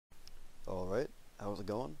Alright, how's it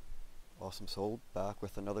going? Awesome Soul back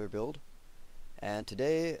with another build. And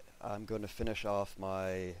today I'm going to finish off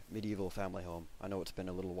my medieval family home. I know it's been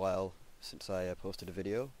a little while since I posted a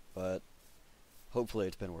video, but hopefully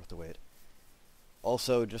it's been worth the wait.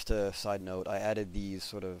 Also, just a side note, I added these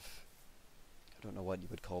sort of, I don't know what you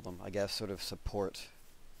would call them, I guess sort of support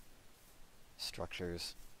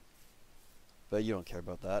structures. But you don't care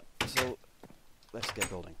about that, so let's get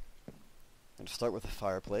building. And to start with a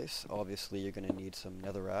fireplace, obviously you're going to need some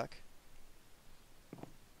netherrack.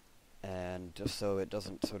 And just so it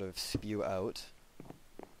doesn't sort of spew out,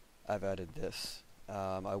 I've added this.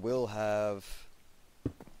 I will have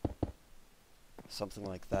something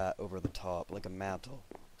like that over the top, like a mantle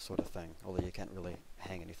sort of thing, although you can't really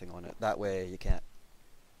hang anything on it. That way you can't,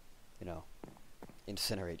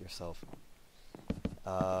 incinerate yourself.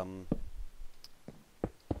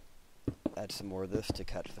 Add some more of this to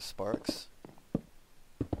catch the sparks.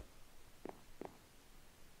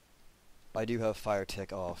 I do have fire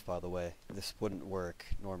tick off, by the way. This wouldn't work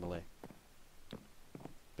normally.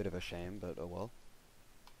 Bit of a shame, but oh well.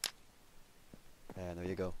 And there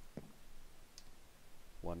you go.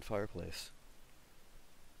 One fireplace.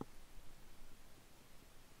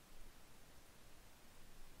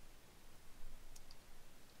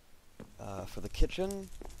 For the kitchen,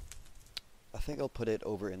 I think I'll put it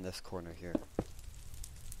over in this corner here.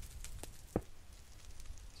 So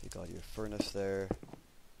you got your furnace there.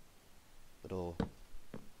 Little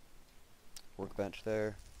workbench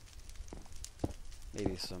there,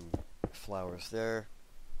 maybe some flowers there,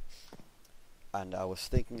 and I was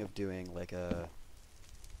thinking of doing like a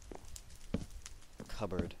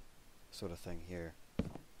cupboard sort of thing here.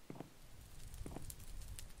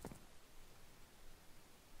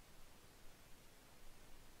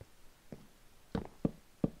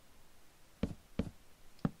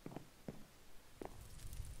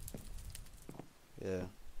 Yeah.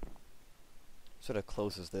 Sort of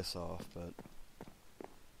closes this off, but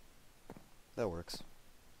that works.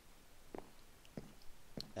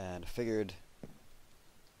 And figured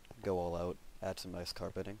go all out, add some nice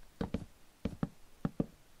carpeting.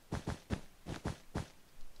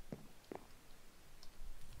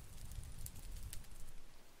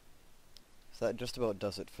 So that just about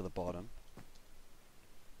does it for the bottom.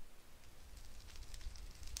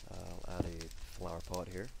 I'll add a flower pot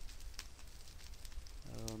here.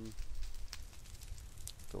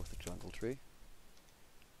 Go with the jungle tree.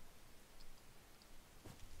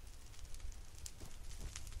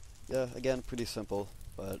 Yeah, again, pretty simple,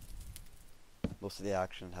 but most of the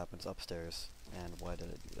action happens upstairs. And why did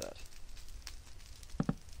I do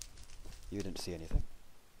that? You didn't see anything.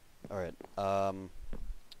 Alright,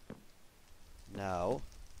 now,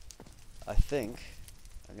 I think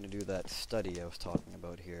I'm going to do that study I was talking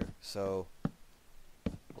about here. So,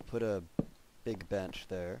 we'll put a big bench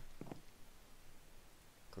there.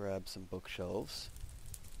 Grab some bookshelves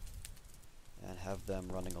and have them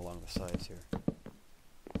running along the sides here.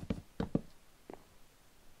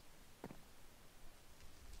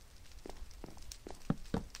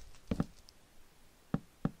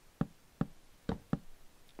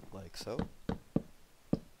 Like so.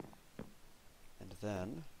 And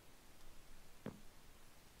then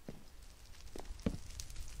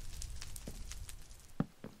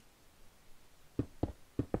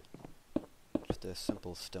just a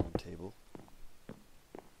simple stone table.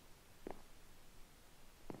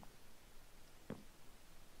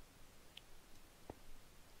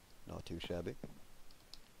 Not too shabby.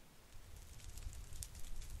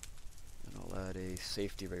 And I'll add a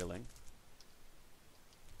safety railing,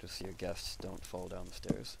 just so your guests don't fall down the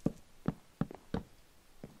stairs.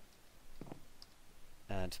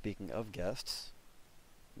 And speaking of guests,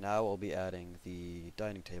 now I'll be adding the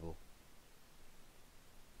dining table.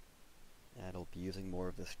 And I'll be using more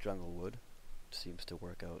of this jungle wood. It seems to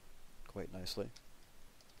work out quite nicely.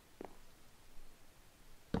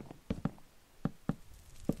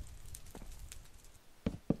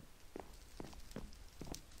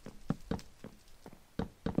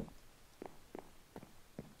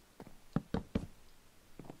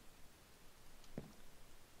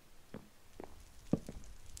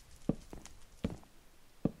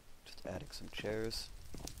 Just adding some chairs.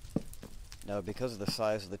 Now, because of the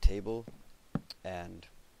size of the table and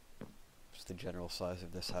just the general size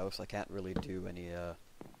of this house, I can't really do any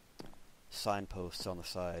signposts on the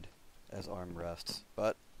side as armrests,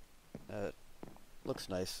 but looks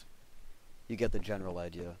nice. You get the general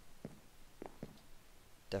idea.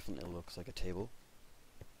 Definitely looks like a table.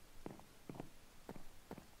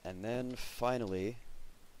 And then finally,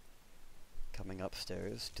 coming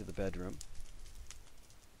upstairs to the bedroom,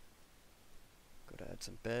 go to add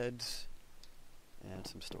some beds. and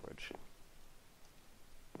some storage.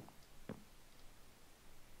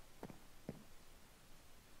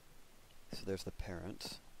 So there's the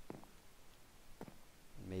parent.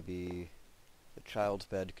 Maybe the child's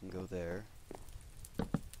bed can go there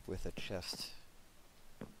with a chest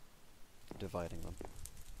dividing them.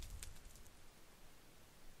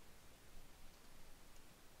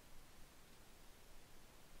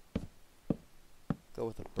 Go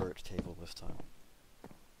with a birch table this time.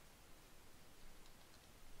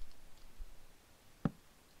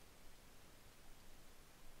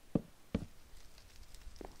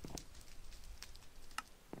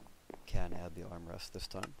 Can add the armrest this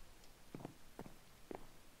time.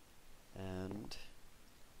 And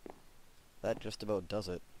that just about does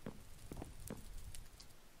it.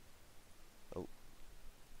 Oh.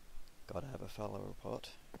 Gotta have a flower pot.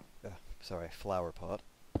 Sorry, flower pot.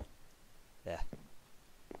 Yeah.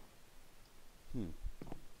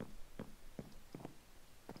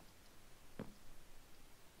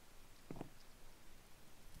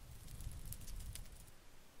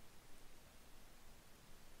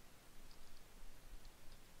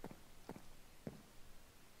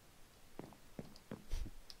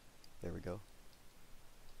 There we go.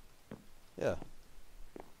 Yeah.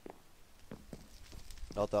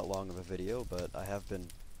 Not that long of a video, but I have been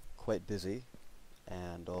quite busy,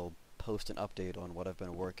 and I'll post an update on what I've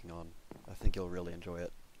been working on. I think you'll really enjoy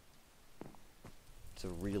it. It's a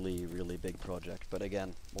really, really big project, but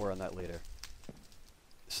again, more on that later.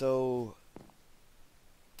 So,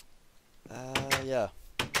 yeah,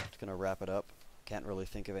 just gonna wrap it up. Can't really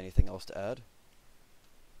think of anything else to add.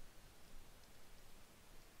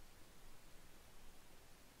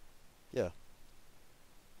 Yeah.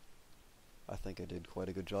 I think I did quite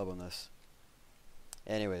a good job on this.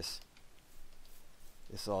 Anyways,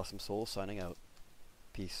 this is Awesome Soul signing out.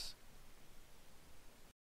 Peace.